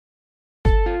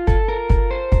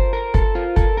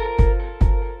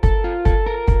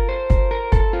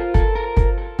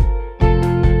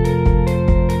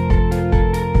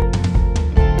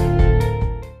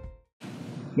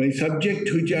My subject,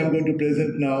 which I'm going to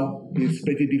present now, is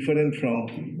pretty different from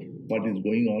what is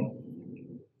going on.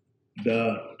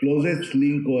 The closest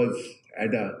link was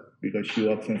Ada, because she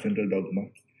works on central dogma.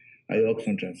 I work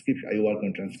on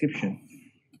transcription.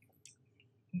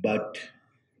 But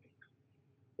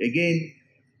again,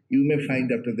 you may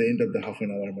find after the end of the half an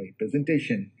hour of my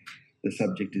presentation, the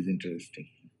subject is interesting.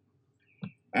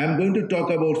 I'm going to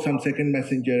talk about some second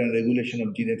messenger and regulation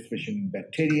of gene expression in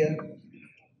bacteria,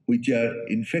 which are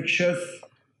infectious,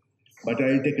 but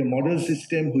I'll take a model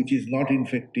system which is not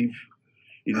infective.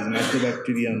 It is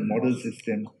Mycobacterium model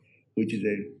system, which is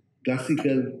a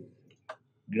classical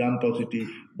gram-positive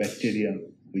bacteria,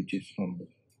 which is from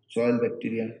soil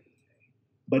bacteria.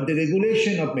 But the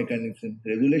regulation of mechanism,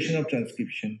 regulation of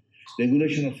transcription,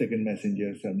 regulation of second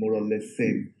messengers are more or less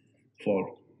same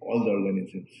for all the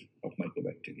organisms of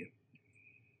Mycobacterium.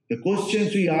 The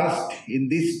questions we asked in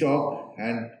this talk,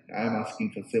 and I am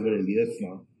asking for several years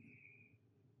now,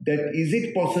 that is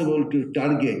it possible to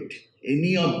target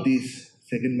any of these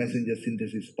second messenger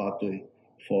synthesis pathway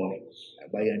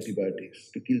by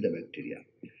antibiotics to kill the bacteria?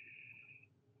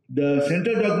 The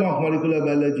central dogma of molecular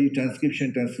biology,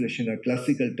 transcription, translation are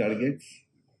classical targets,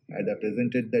 and I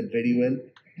presented that very well.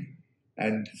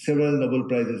 And several Nobel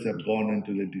Prizes have gone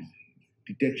into the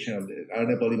detection of the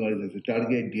RNA polymerase as a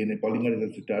target, DNA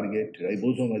polymerase as a target,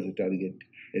 ribosome as a target,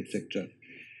 etc.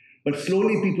 But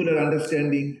slowly people are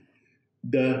understanding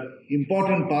the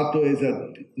important pathways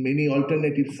are many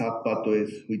alternative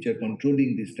sub-pathways which are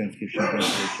controlling this transcription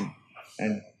translation,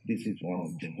 and this is one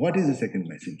of them. What is the second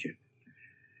messenger?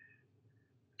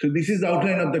 So this is the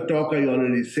outline of the talk I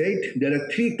already said. There are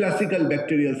three classical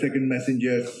bacterial second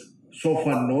messengers so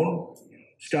far known,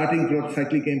 starting from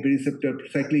cyclic AMP receptor.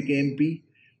 Cyclic AMP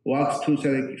works through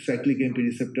cyclic AMP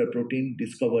receptor protein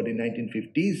discovered in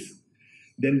 1950s.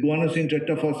 Then guanosine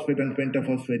tetraphosphate and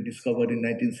pentaphosphate discovered in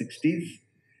 1960s.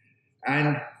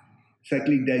 And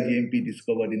cyclic di-GMP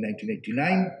discovered in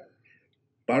 1989.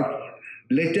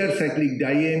 Later, cyclic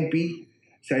di-AMP,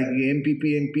 cyclic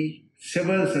AMP-PMP,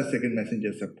 several such second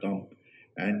messengers have come,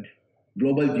 and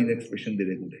global gene expression they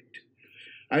regulate.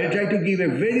 I will try to give a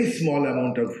very small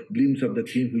amount of glimpse of the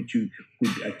thing which you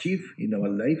could achieve in our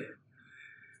life.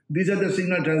 These are the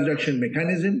signal transduction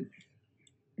mechanism.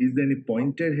 Is there any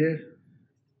pointer here?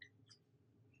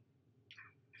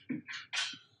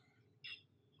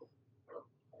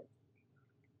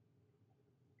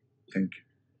 Thank you.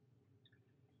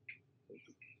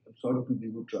 I'm sorry to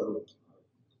give you trouble.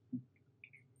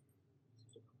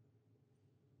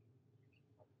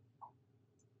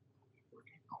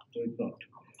 No, it's not.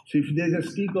 So if there's a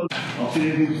stick of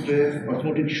oxidative stress,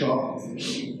 osmotic shock,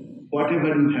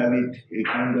 whatever you have it, a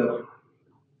kind of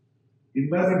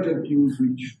environmental cues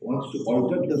which wants to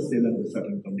alter the cell under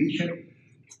certain condition.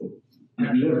 So,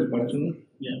 yours personal?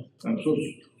 Yeah. I'm so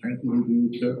thankful to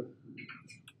you, sir.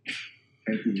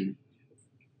 Thank you.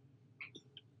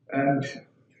 And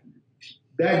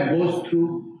that goes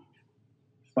through,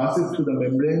 passes through the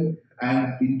membrane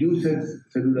and induces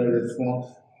cellular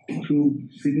response through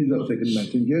series of second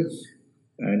messengers.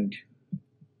 And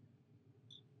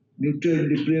nutrient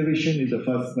deprivation is the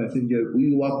first messenger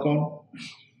we work on,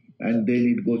 and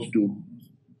then it goes to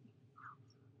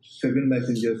second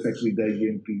messenger cyclic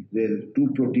di-GMP. There are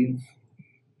two proteins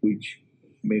which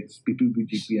makes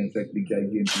ppGpp and cyclic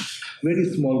di-GMP. Very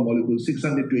small molecules,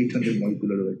 600 to 800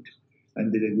 molecular weight,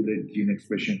 and they regulate gene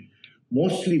expression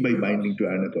mostly by binding to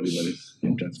RNA polymerase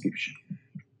and transcription.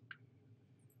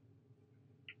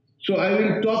 So I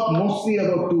will talk mostly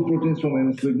about two proteins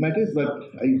from smegmatis, but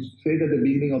I said at the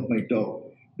beginning of my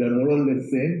talk, they are more or less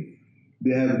same.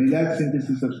 They have relaxed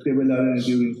synthesis of stable RNA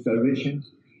during starvation,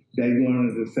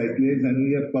 diagonal cyclase, and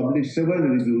we have published several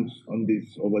reviews on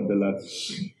this over the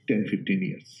last 10-15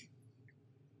 years.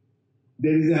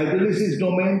 There is a hydrolysis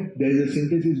domain, there is a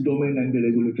synthesis domain, and the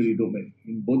regulatory domain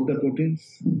in both the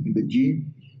proteins, in the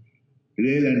gene,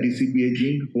 RAIL and DCPA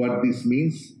gene. What this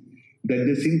means, that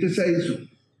they synthesize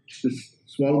the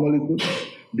small molecule,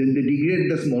 then they degrade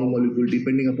the small molecule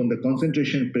depending upon the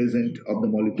concentration present of the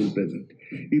molecule present.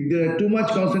 If there are too much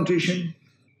concentration,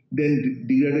 then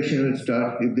degradation will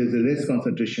start. If there's a less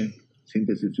concentration,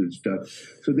 synthesis will start.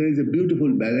 So there is a beautiful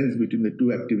balance between the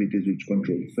two activities which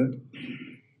controls the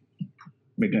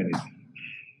mechanism.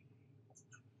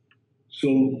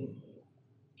 So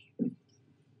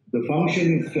the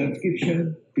function is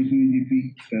transcription,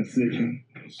 ppGpp, translation.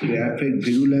 They affect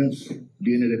virulence,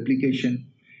 DNA replication,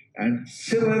 and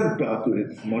several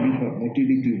pathways: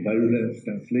 motility, virulence,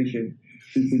 translation,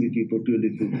 facility,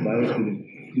 proteolysis, biofilm.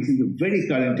 This is a very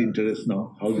current interest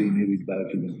now, how they inhibit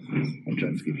biofilm and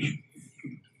transcription.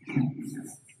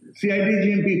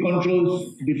 CID-GMP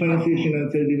controls differentiation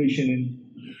and cell division in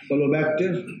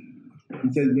Mycobacterium.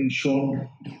 This has been shown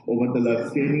over the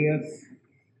last 10 years.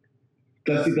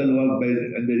 Classical work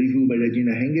and the review by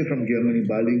Regina Henge from Germany,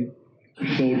 Berlin,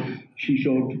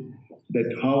 showed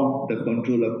that how the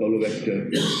control of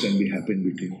Mycobacterium can be happen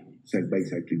between by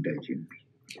cyclic di-GMP.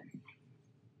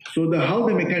 So how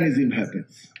the mechanism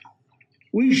happens.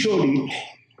 We showed it.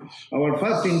 Our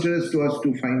first interest was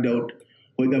to find out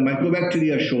whether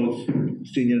Mycobacteria shows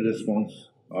stringent response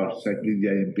or cyclic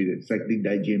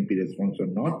di-GMP response or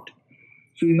not.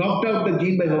 So we knocked out the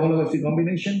gene by homologous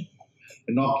recombination.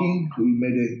 Knocking, we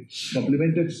made a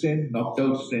complemented strain, knocked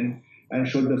out strain, and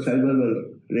showed the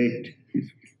survival rate is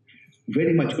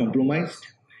very much compromised.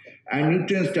 And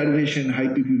nutrient starvation, high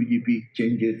ppGpp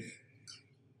changes.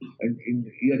 And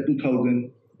in year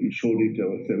 2000, we showed it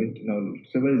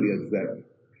several years back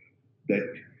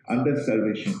that under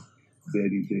starvation, there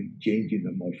is a change in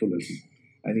the morphology.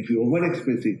 And if you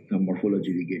overexpress it, the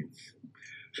morphology regains.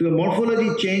 So the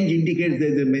morphology change indicates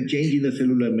there is a change in the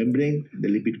cellular membrane, the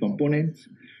lipid components.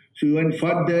 So we went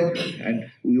further and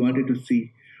we wanted to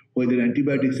see whether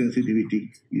antibiotic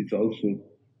sensitivity is also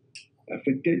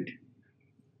affected.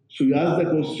 So we asked the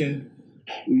question,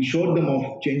 we showed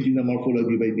the change in the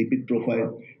morphology by lipid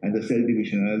profile and the cell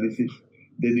division analysis.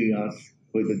 Then we asked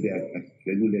whether they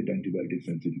regulate antibiotic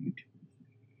sensitivity.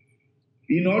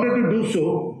 In order to do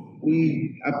so,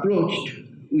 we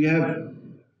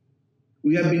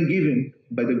have been given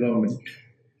by the government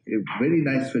a very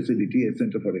nice facility, a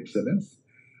Center for Excellence,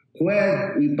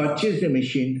 where we purchased a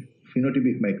machine,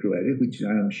 phenotypic microarray, which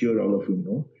I am sure all of you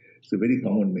know. It's a very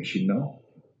common machine now,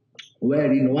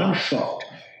 where in one shot,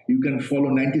 you can follow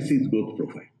 96 growth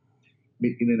profile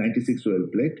in a 96-well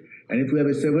plate. And if you have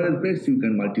a several plates, you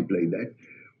can multiply that,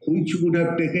 which would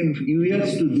have taken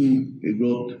years to do a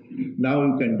growth. Now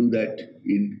you can do that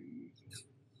in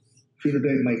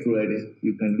phenotypic microarray.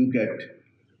 You can look at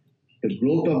the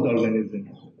growth of the organism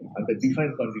under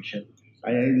different conditions.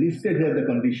 I listed here the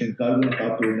condition: carbon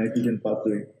pathway, nitrogen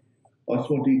pathway,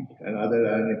 osmotic and other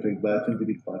ion effect,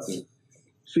 biosynthetic pathway.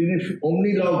 So in a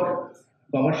Omnilog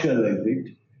commercialized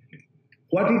it,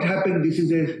 what it happened, this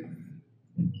is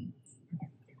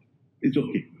it's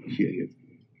okay, here.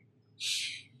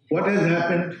 What has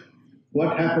happened,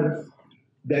 what happens,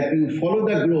 that you follow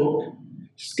the growth,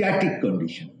 static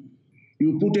condition.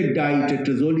 You put a dye,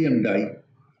 tetrazolium dye,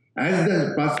 as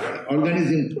the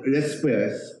organism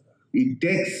respires, it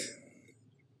takes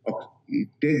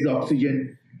the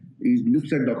oxygen, it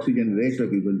looks at the oxygen rate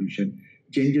of evolution,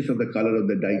 changes of the color of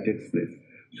the dye takes place.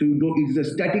 So it's a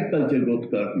static culture growth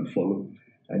curve you follow,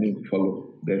 and you follow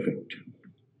the effect.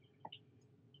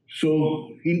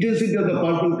 So intensity of the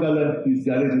purple color is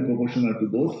directly proportional to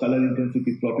both. Color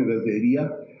intensity is plotted as the area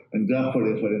and graph for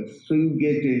reference. So you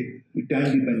get a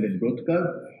time-dependent growth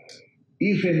curve.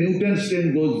 If a mutant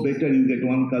strain goes better, you get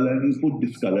one color, you put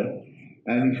this color.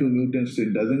 And if your mutant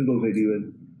strain doesn't go very well,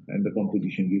 and the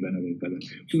composition give another color.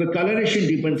 So the coloration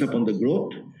depends upon the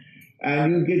growth.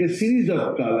 And you get a series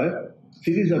of curves.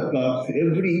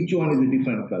 Each one is a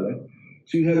different color.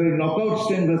 So you have a knockout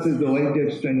strain versus the wild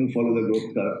type strain, you follow the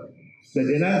growth curve. That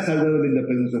enhance survival in the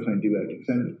presence of antibiotics.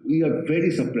 And we are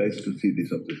very surprised to see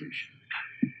this observation.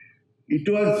 It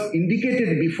was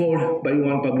indicated before by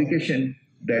one publication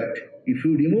that if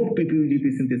you remove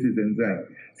ppGpp synthesis enzyme,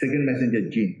 second messenger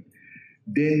gene,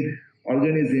 then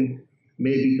organism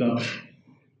may become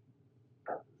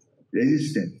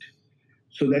resistant.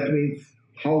 So that means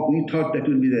how we thought that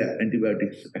will be the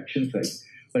antibiotics action site.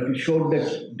 But it showed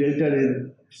that delta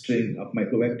L strain of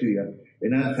Mycobacteria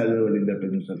enhanced survival in the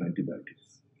presence of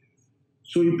antibiotics.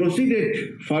 So we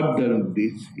proceeded further on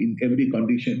this in every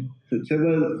condition. So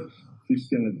several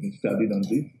systems have been studied on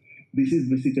this. This is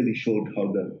basically showed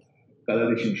how the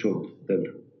coloration showed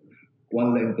the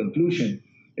one-line conclusion,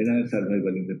 enhanced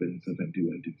survival in the presence of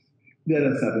antibiotics. There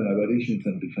are certain aberrations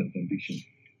on different conditions,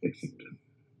 etc.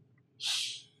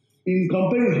 In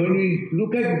comparison, when we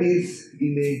look at this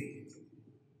in a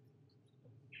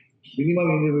minimum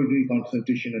inhibitory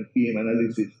concentration and PM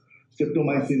analysis,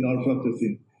 streptomycin,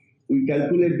 norfloxacin, we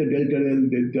calculate the delta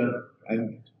L,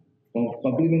 and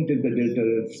complemented the delta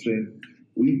L strain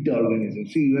with the organism.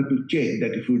 See, you have to check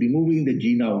that if you're removing the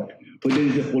gene out, whether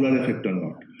there is a polar effect or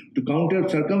not. To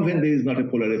circumvent there is not a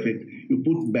polar effect, you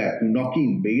put back, you knock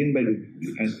in, begin by,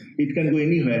 and it can go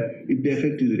anywhere if the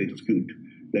effect is rescued.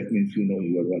 That means you know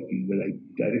you are working in the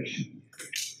right direction.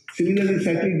 Similarly,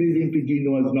 cyclic di-GMP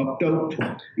gene was knocked out,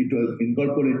 it was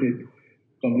incorporated,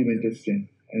 complemented strain,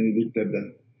 and we looked at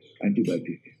the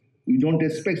antibiotic. We don't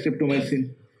expect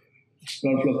streptomycin,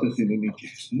 norfloxacin in it.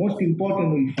 Most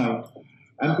important, we find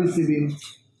ampicillin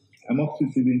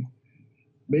amoxicillin.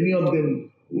 Many of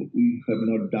them we have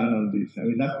not done on this. I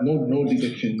mean, no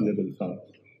detection level count,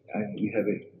 and we have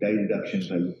a dye reduction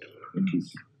value in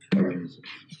this organism.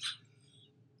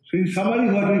 So in summary,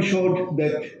 what we showed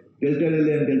that delta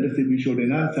LA and delta CP showed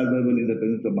enhanced survival in the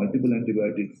presence of multiple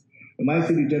antibiotics. The MyC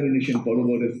determination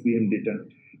corroborates PM data.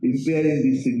 Impairing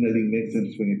this signaling makes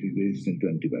them spaghetti resistant to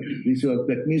antibiotics.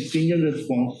 That means stringent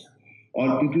response or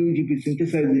ppGpp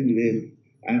synthesizing rail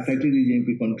and cyclic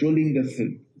GMP controlling the cell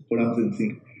program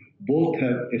sensing both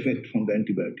have effect from the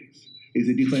antibiotics. It's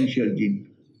a differential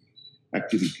gene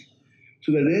activity.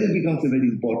 So the rail becomes a very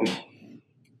important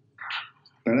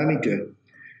parameter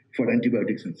for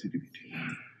antibiotic sensitivity.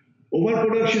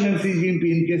 Overproduction of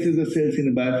cGMP encases the cells in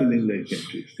a biofilin-like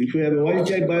entries. If we have a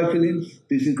wild-type biofilins,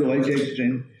 this is the wild-type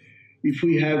strain. If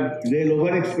we have rail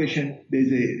overexpression, there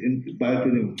is a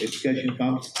biofilin expression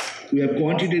comes. We have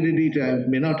quantitated data,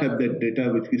 may not have that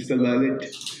data with crystal violet,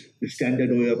 the standard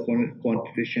way of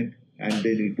quantitation, and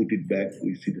then we put it back,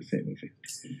 we see the same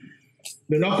effect.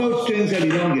 The knockout strains are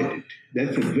elongated.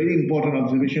 That's a very important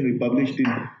observation we published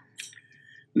in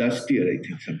last year, I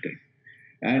think, sometime.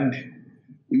 And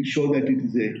we show that it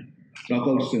is a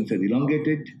knockout strains are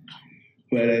elongated,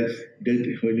 whereas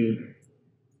delta, when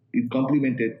you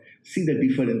complemented, see the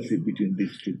difference between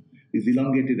these two. It's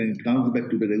elongated and it comes back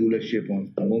to the regular shape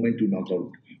on the moment to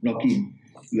knock in,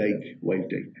 like wild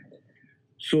type.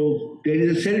 So there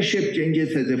is a cell shape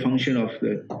changes as a function of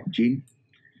the gene,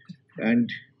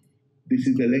 and this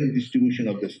is the length distribution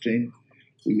of the strain.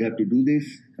 We have to do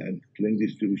this, and length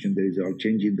distribution, there is a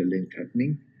change in the length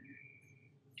happening.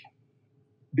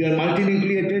 They are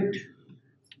multinucleated.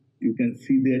 You can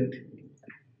see that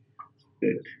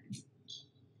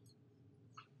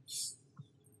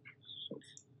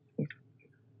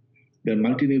they're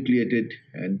multinucleated,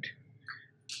 and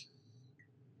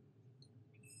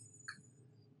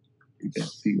you can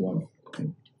see one.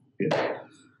 And here,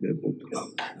 they're both there.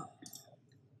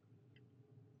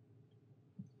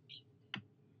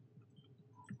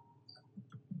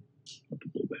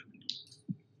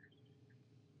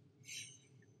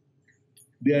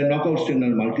 They are knockout strain are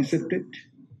multiseptate.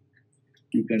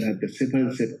 You can have the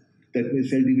separate set, that means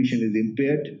cell division is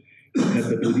impaired. You have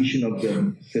the position of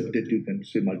the septate, you can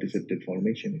say multiseptate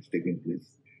formation is taking place.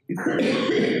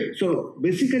 So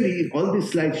basically, all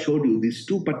these slides showed you these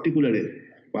two particular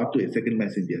pathway, second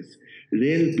messengers,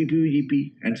 rail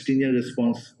ppGP and stringent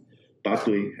response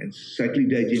pathway and cyclic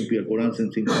GMP or codon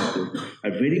sensing pathway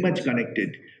are very much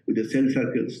connected with the cell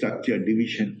cycle structure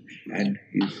division and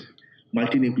is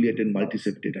multinucleated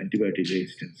multiseptate antibiotic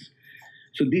resistance.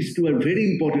 So these two are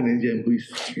very important enzymes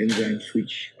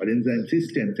which are enzyme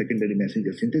system, secondary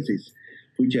messenger synthesis,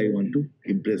 which I want to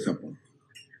impress upon.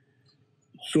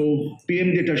 So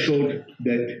PM data showed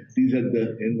that these are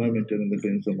the environmental and the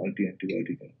presence of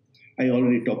multi-antibiotic. I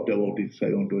already talked about it, so I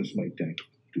won't waste my time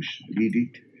to read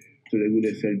it. So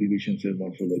regular cell division, cell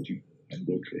morphology, and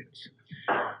growth rates.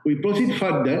 We proceed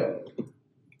further,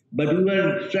 but we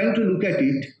were trying to look at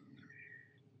it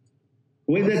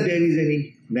whether there is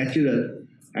any natural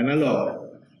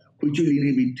analog which will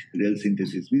inhibit rail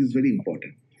synthesis, which is very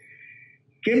important.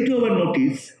 Came to our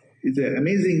notice is an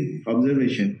amazing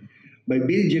observation by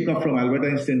Bill Jacob from Albert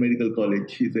Einstein Medical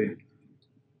College. He's a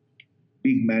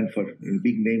big name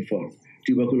for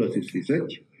tuberculosis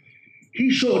research. He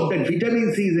showed that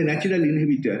vitamin C is a natural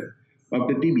inhibitor of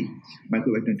the TB,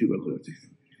 Mycobacterium tuberculosis.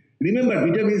 Remember,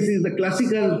 vitamin C is the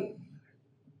classical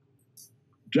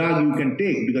drug you can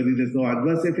take because it has no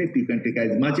adverse effect. You can take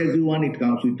as much as you want. It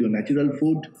comes with your natural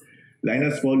food.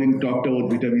 Linus Pauling talked about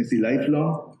vitamin C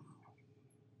lifelong.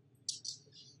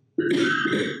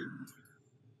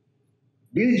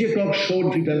 Bill Jacob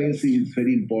showed vitamin C is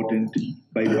very important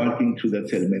by working through the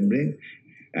cell membrane.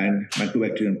 And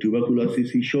Mycobacterium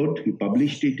tuberculosis he showed. He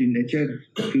published it in Nature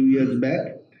a few years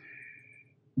back.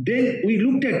 Then we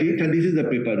looked at it, and this is the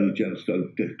paper which I was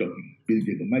talking. Bill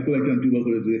Jacob. Mycobacterium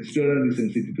tuberculosis is extraordinarily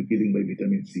sensitive to killing by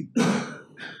vitamin C,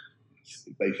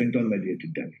 by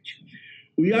phenton-mediated damage.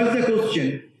 We asked the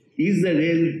question, is the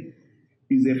rail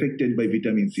is affected by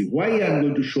vitamin C? Why I'm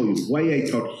going to show you, why I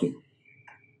thought so.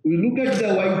 We look at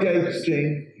the wild type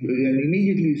strain and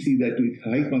immediately see that with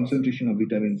high concentration of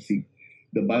vitamin C,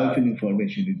 the biofilm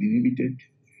formation is inhibited.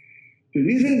 The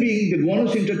reason being the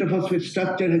guanosine tetraphosphate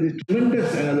structure has a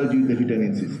tremendous analogy with the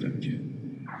vitamin C structure.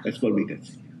 That's called beta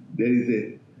C. There is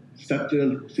a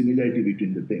structural similarity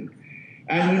between the things.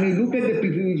 And when you look at the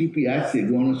ppGP assay,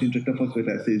 guanosine tetraphosphate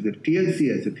assay is the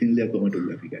TLC assay, thin layer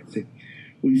chromatographic assay,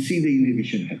 we see the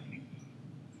inhibition happening.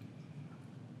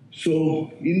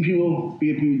 So in vivo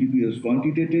ppGP was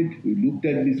quantitated. We looked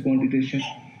at this quantitation.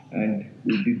 And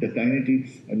we did the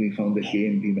kinetics, and we found the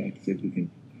KMD max, everything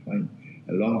fine.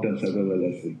 A long-term survival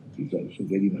assay is also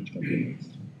very much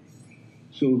compromised.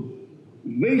 So,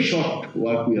 very short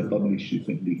work we have published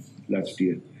recently, last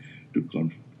year,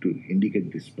 to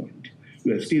indicate this point.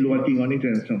 We are still working on it,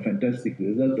 and some fantastic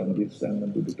results on this I'm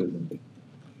going to present.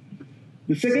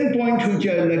 The second point which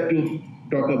I would like to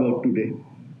talk about today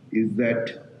is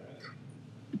that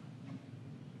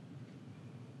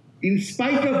in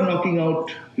spite of knocking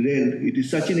out REL, it is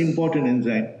such an important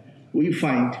enzyme, we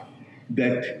find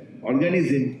that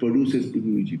organism produces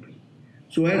ppGpp.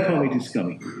 So where from it is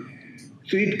coming?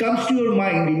 So it comes to your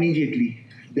mind immediately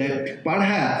that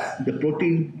perhaps the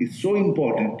protein is so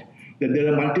important that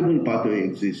there are multiple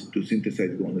pathways exist to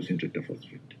synthesize guanosine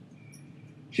tetraphosphate.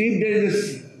 See, if there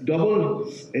is a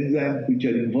double enzyme which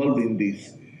are involved in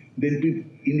this, then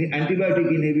in antibiotic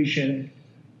inhibition,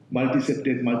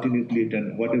 multiseptate, multinucleate,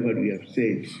 and whatever we have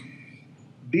said,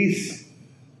 this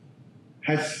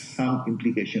has some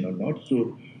implication or not.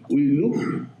 So we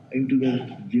look into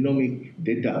the genomic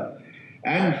data,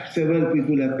 and several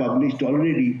people have published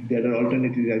already there are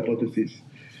alternative hypotheses,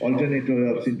 alternate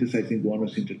way of synthesizing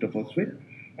guanosine tetraphosphate,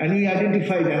 and we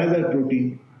identified another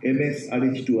protein,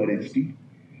 MS-RH2-RHT.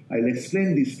 I'll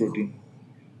explain this protein,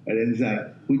 an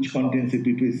enzyme which contains a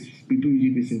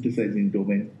ppGpp synthesizing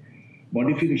domain,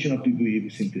 modification of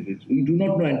ppGpp synthesis. We do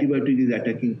not know antibiotic is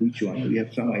attacking which one. We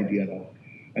have some idea now.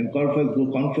 And confers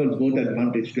both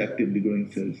advantage to actively growing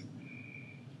cells.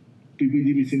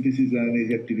 ppGpp synthesis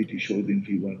and activity shows in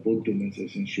figure. Both domains are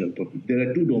essential topic. There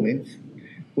are two domains.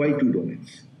 Why two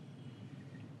domains?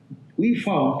 We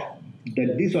found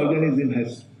that this organism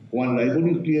has one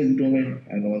ribonuclease domain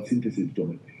and one synthesis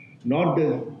domain.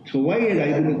 So why a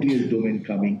ribonuclease domain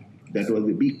coming? That was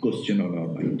a big question on our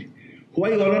mind.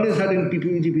 Why all of a sudden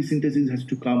ppGpp synthesis has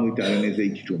to come with RNase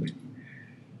H domain?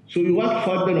 So we worked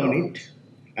further on it,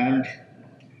 and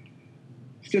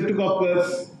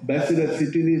Streptococcus, Bacillus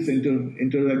ceteris,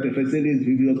 Enterobacter facilis,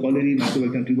 Vibrio cholerae,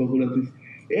 Mycobacterium tuberculosis,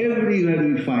 everywhere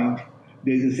we find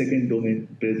there is a second domain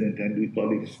present, and we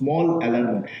call it small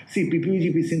alarmone. See,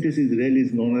 ppGpp synthesis REL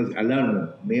is known as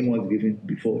alarmone. Name was given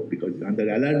before because under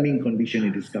alarming condition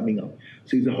it is coming out.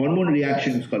 So it's a hormone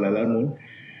reaction, it's called alarmone.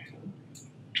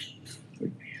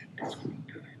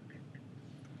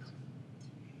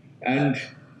 And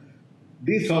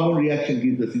this hormone reaction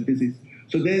gives the synthesis.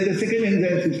 So there is a second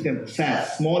enzyme system,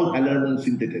 SAS, small alarmone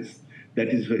synthetase. That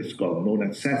is what it's called, known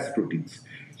as SAS proteins.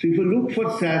 So if you look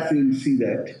for SAS, you will see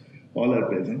that all are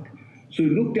present. So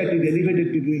we looked at it,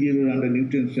 elevated ppGpp under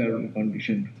nutrient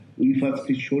condition. We first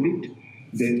showed it,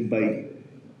 then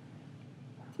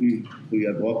we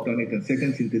have worked on it, and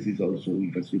second synthesis also, we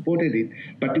first reported it,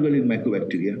 particularly in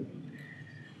Mycobacteria.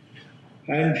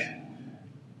 And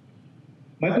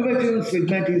Mycobacterium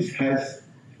smegmatis has,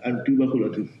 and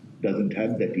tuberculosis doesn't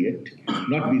have that yet,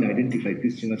 not been identified.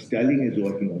 Christina Stalling is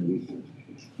working on this.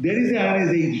 There is an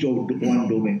RNase H1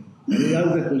 domain, and we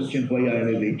ask the question why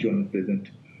RNase H1 is present.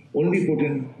 Only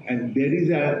potent, and there is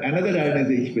another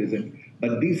RNase H present,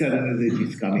 but this RNase H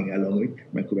is coming along with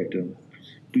Mycobacterium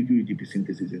ppGpp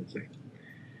synthesis enzyme.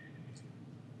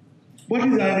 What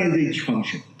is RNase H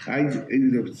function? It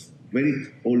is a very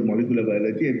old molecular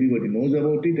biology, everybody knows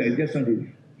about it. I just want to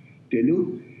tell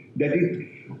you that it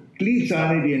cleaves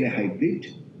RNA-DNA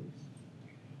hybrid.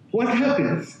 What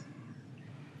happens?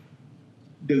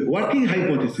 The working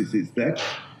hypothesis is that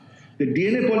the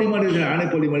DNA polymerase and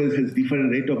RNA polymerase has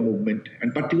different rate of movement,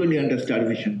 and particularly under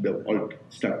starvation, the alt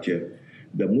structure,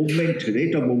 the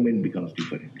rate of movement becomes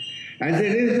different. As a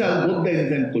result, both the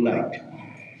enzymes collide.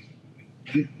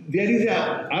 There is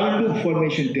a R loop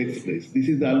formation takes place. This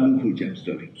is the R loop which I am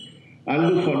studying. R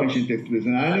loop formation takes place.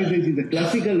 And RNase is a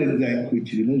classical enzyme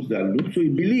which removes the R loop. So we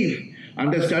believe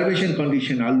under starvation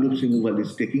condition, R loop removal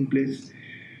is taking place.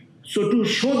 So to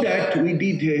show that, we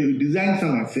designed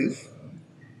some assays,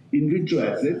 in vitro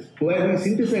assays, where we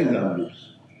synthesize R loops.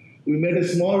 We made a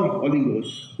small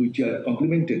oligos, which are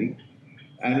complementary,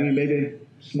 and we made a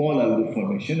small R loop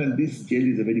formation. And this gel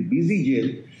is a very busy gel,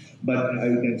 but I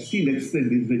can still explain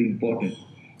this is very important.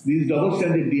 This is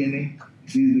double-stranded DNA.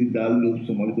 This is with the R loop,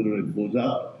 so molecular weight goes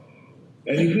up.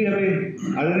 And if we have a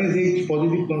RNase H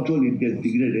positive control, it gets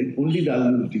degraded. Only the R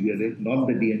loop is degraded, not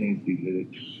the DNA is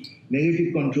degraded.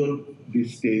 Negative control,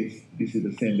 this stays. This is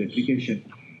the same replication.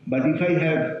 But if I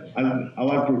have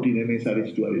our protein,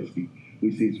 MS-RH2-RHT,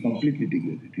 we see it's completely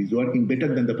degraded. It's working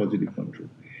better than the positive control,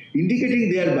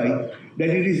 indicating thereby that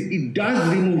it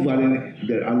does remove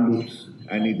the R loops,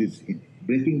 and it is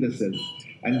breaking the cells.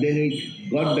 And then it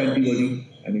got the antibody,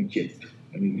 and we checked,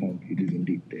 and we found it is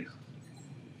indeed there.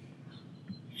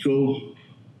 So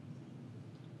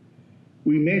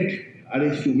We made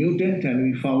RH2 mutant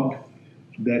and we found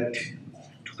that,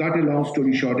 to cut a long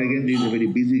story short, again, this is a very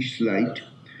busy slide,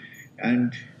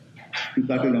 and to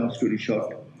cut a long story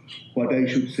short, what I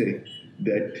should say,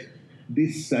 that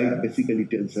this site basically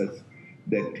tells us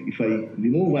that if I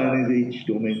remove RNase H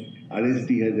domain,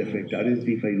 RSD has effect,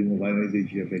 RSD if I remove RNase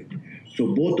H effect.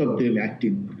 So both of them act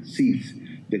in seeds,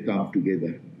 they come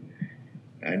together.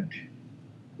 And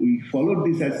we followed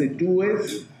this assay 2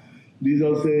 ways. This is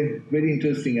also a very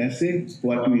interesting assay.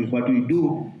 What we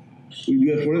do, we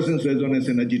do a fluorescence resonance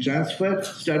energy transfer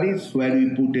studies where we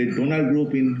put a donor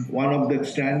group in one of the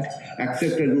strand,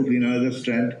 acceptor group in another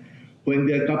strand. When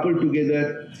they are coupled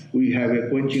together, we have a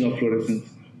quenching of fluorescence.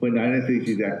 When RNase H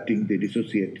is acting, they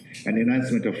dissociate, and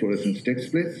enhancement of fluorescence takes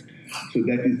place. So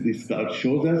that is this curve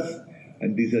shows us,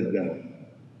 and these are the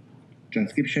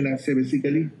transcription assay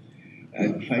basically.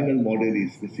 And final model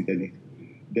is basically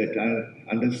that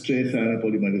under stress RNA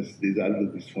polymerase, this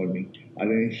algo is forming,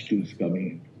 RNH2 is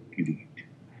coming and killing it.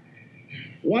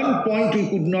 One point we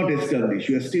could not establish,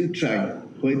 we are still trying,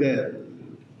 whether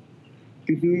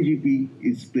ppGpp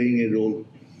is playing a role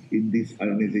in this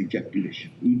RNase H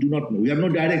activation. We do not know. We have no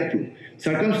direct proof.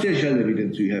 Circumstantial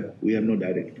evidence we have no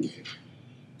direct proof.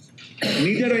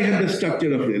 Neither I have the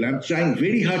structure of REL. I'm trying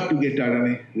very hard to get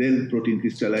RNA REL protein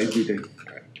crystallized with a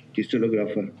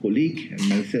crystallographer colleague and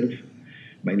myself.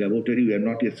 My laboratory, we are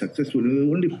not yet successful.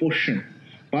 Only portion,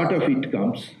 part of it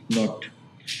comes, not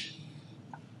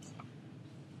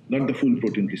the full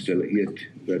protein crystal yet,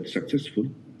 but successful.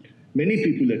 Many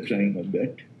people are trying on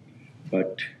that,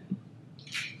 but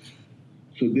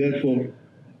so therefore,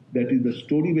 that is the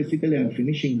story. Basically, I'm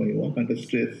finishing my work under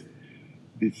stress.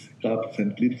 This cups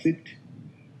and clips it,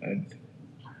 and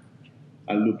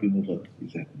algo removal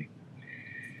is happening.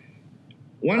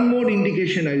 One more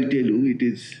indication I'll tell you,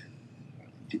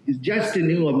 it's just a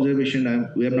new observation.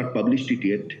 We have not published it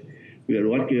yet. We are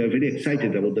very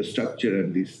excited about the structure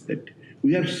and this that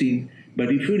we have seen.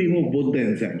 But if you remove both the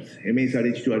enzymes,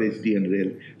 MSRH2, RSD, and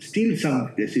REL, still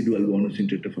some residual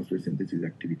monosynthetase phosphorysynthesis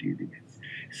activity remains.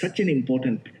 Such an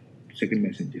important second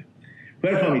messenger.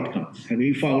 Where from it comes? And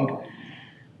we found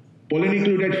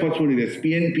polynucleotide phosphorylase,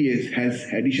 PNPS, has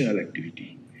additional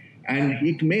activity. And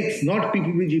it makes not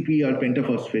ppGpp or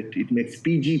pentaphosphate, it makes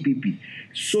pGpp.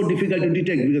 So difficult to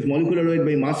detect because molecular weight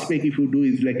by mass spec, if you do,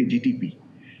 is like a GTP.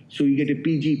 So you get a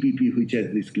pGpp which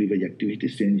has this cleavage activity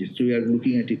changes. So we are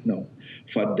looking at it now.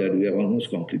 Further, we have almost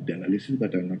completed the analysis,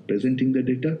 but I'm not presenting the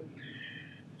data.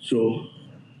 So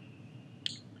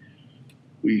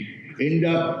we end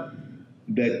up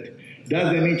that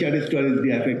does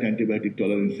NHRS2RSD affect antibiotic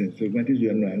tolerance and smegmatis? We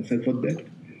have no answer for that.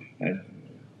 And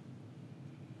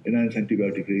enhanced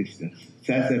antibiotic resistance.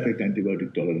 SAS affect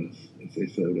antibiotic tolerance.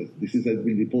 So this has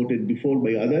been reported before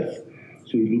by others.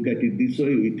 So we look at it this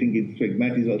way. We think in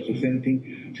smegmatis also same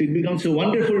thing. So it becomes a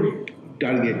wonderful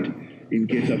target in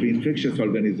case of infectious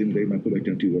organism like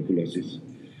Mycobacterium tuberculosis.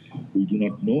 We do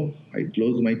not know. I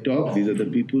close my talk. These are the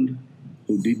people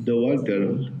who did the work. There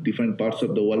are different parts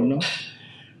of the world now.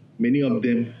 Many of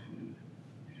them.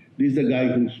 This is the guy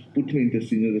who put me in the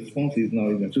senior response. He's now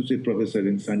an associate professor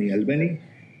in sunny Albany.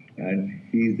 And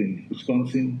he's in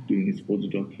Wisconsin doing his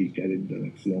postdoc. He carried the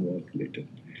maximum work later.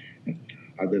 And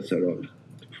others are all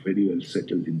very well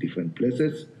settled in different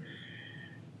places.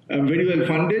 I'm very well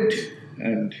funded,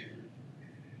 and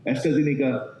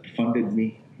AstraZeneca funded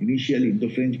me initially in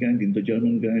the French grant, in the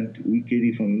German grant,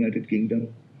 WeCarry from United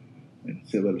Kingdom, and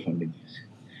several fundings,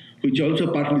 which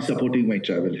also partly supporting my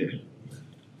travel here.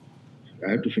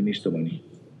 I have to finish the money.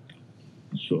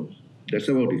 So that's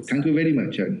about it. Thank you very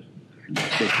much. And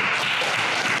take care.